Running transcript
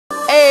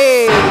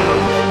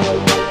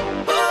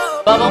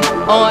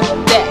Bubble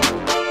on deck.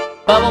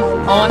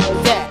 Bubble on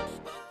deck.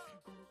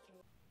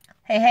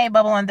 Hey,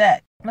 Bubble on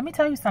deck. Let me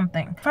tell you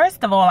something.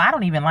 First of all, I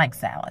don't even like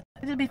salad.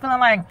 I just be feeling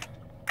like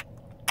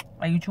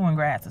you chewing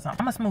grass or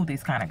something. I'm a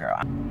smoothies kind of girl.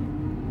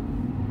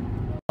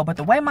 But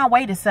the way my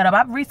weight is set up,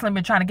 I've recently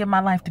been trying to give my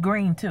life to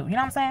green too. You know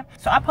what I'm saying?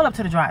 So I pull up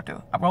to the drive-thru.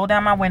 I roll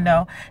down my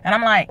window and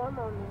I'm like,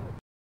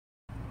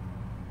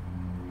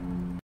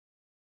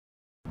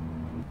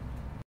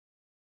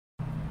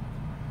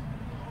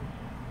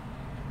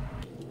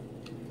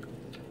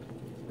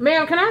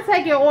 ma'am, can I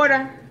take your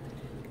order?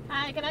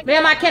 hi, can I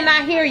Ma'am, I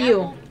cannot hear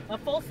you. A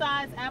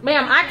full-size apple.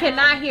 Ma'am, I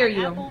cannot hear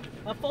you.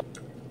 Can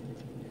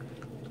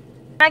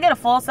I get a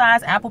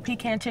full-size apple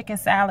pecan chicken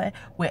salad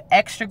with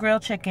extra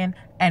grilled chicken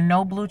and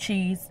no blue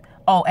cheese?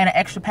 Oh, and an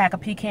extra pack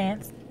of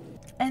pecans.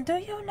 And do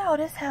you know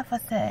this heifer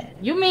said?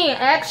 You mean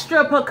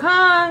extra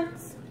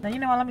pecans? Now, you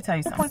know what? Let me tell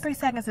you something. 2.3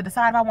 seconds to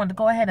decide if I wanted to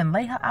go ahead and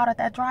lay her out at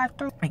that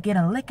drive-thru and get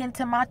a lick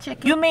into my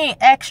chicken. You mean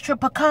extra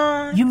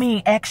pecans? You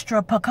mean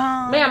extra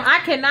pecans? Ma'am, I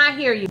cannot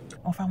hear you.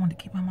 Or if I wanted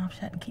to keep my mouth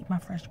shut and keep my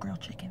fresh grilled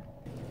chicken.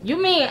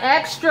 You mean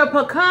extra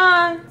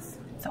pecans?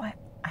 So I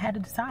had to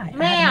decide.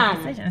 Ma'am. I had to make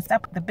a decision and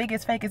stop the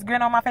biggest, fakest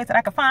grin on my face that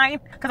I could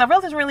find. Because I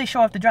wasn't really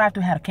sure if the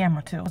drive-thru had a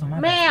camera too.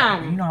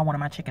 Ma'am. You know I wanted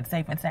my chicken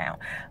safe and sound.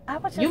 I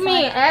was just You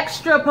mean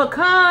extra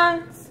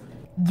pecans?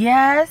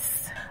 Yes.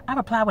 I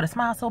replied with a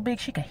smile so big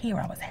she could hear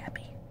I was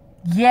happy.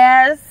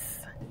 Yes.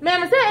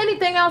 Ma'am, is there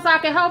anything else I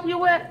can help you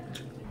with?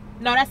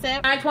 No, that's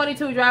it.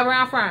 922, drive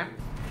around front.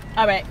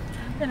 All right.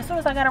 Then as soon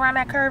as I got around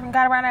that curve and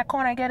got around that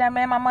corner and gave that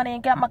man my money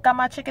and got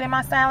my chicken and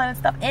my salad and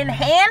stuff in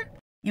hand,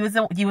 you was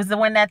the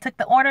one that took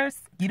the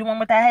orders? You the one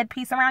with that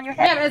headpiece around your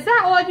head? Ma'am, is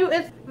that all you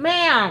is?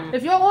 Ma'am,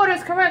 if your order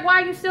is correct,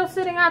 why are you still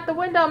sitting out the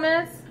window,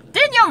 miss?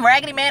 Didn't your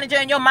raggedy manager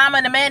and your mama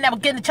and the man that was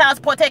getting the child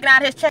support taken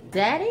out his check?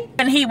 Daddy?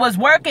 And he was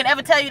working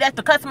ever tell you that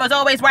the customer's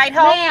always right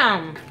home?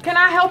 Ma'am, can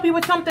I help you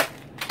with something?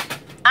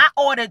 I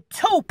ordered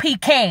 2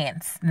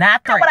 pecans,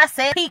 not 3. What I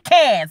said?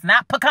 Pecans,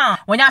 not pecan.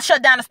 When y'all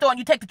shut down the store and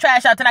you take the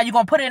trash out tonight, you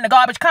gonna put it in the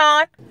garbage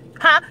can?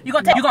 Huh? You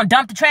gonna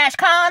dump the trash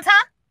cans,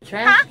 huh?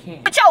 Trash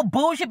can. But your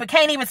bougie but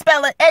can't even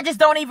spell it. Edges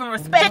don't even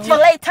respect you.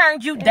 Chick-fil-A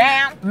turned you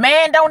down.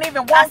 Man don't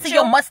even want you. I see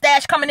your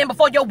mustache coming in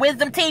before your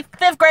wisdom teeth.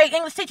 5th grade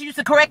English teacher used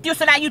to correct you,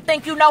 so now you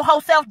think you know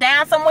whole self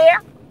down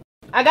somewhere?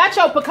 I got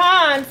your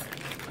pecans.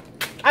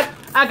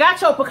 I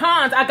got your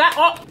pecans. I got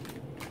all.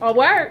 Oh,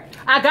 word.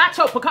 I got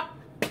your pecan.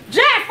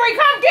 Jeffrey,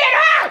 come get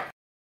her!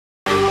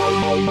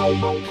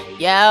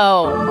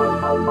 Yo.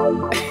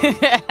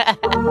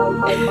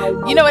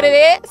 You know what it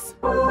is?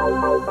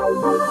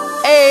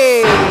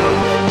 Hey.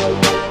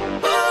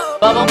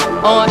 Bubble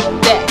on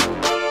deck.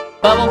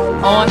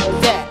 Bubble on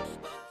deck.